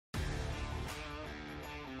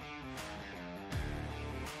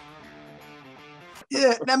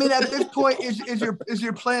Yeah, I mean, at this point, is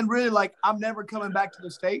your plan really like, I'm never coming back to the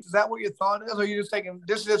States? Is that what your thought is? Or are you just thinking,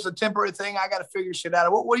 this is just a temporary thing, I got to figure shit out?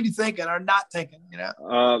 What are you thinking or not thinking, you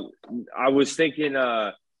know? I was thinking,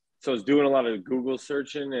 so I was doing a lot of Google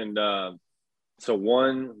searching, and so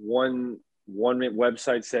one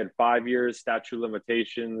website said 5 years statute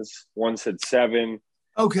limitations, one said 7.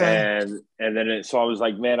 Okay. And then so I was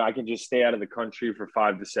like, man, I can just stay out of the country for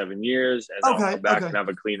 5 to 7 years, and then I'll come back and have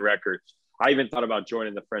a clean record. I even thought about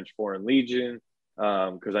joining the French Foreign Legion,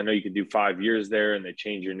 because I know you can do 5 years there, and they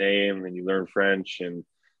change your name and you learn French. And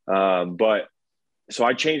but so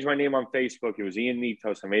I changed my name on Facebook. It was Ian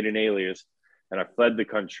Heinisch. I made an alias, and I fled the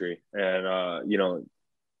country. And you know,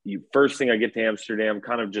 first thing I get to Amsterdam,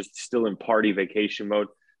 kind of just still in party vacation mode,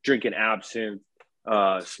 drinking absinthe,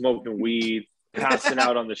 smoking weed, passing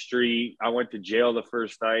out on the street. I went to jail the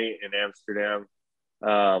first night in Amsterdam.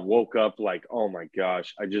 Woke up like, oh my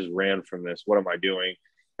gosh, I just ran from this. What am I doing?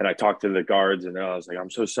 And I talked to the guards, and I was like, I'm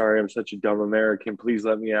so sorry. I'm such a dumb American. Please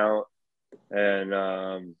let me out.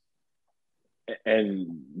 And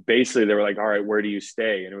basically they were like, all right, where do you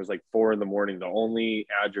stay? And it was like 4 a.m. The only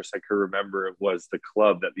address I could remember was the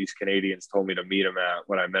club that these Canadians told me to meet him at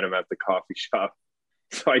when I met him at the coffee shop.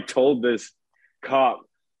 So I told this cop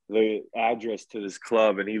the address to this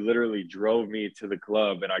club, and he literally drove me to the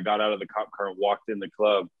club, and I got out of the cop car and walked in the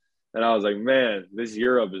club, and I was like, man, this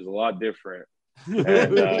Europe is a lot different.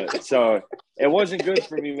 And so it wasn't good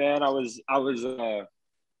for me, man. I was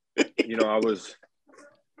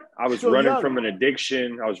running from an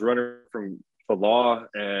addiction. I was running from the law,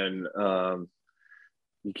 and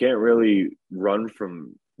you can't really run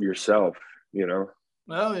from yourself, you know?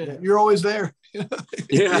 Well, yeah, you're always there.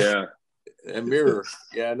 Yeah. A mirror.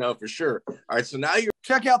 Yeah, no, for sure. All right, so now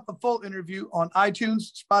check out the full interview on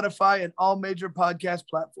iTunes, Spotify, and all major podcast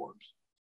platforms.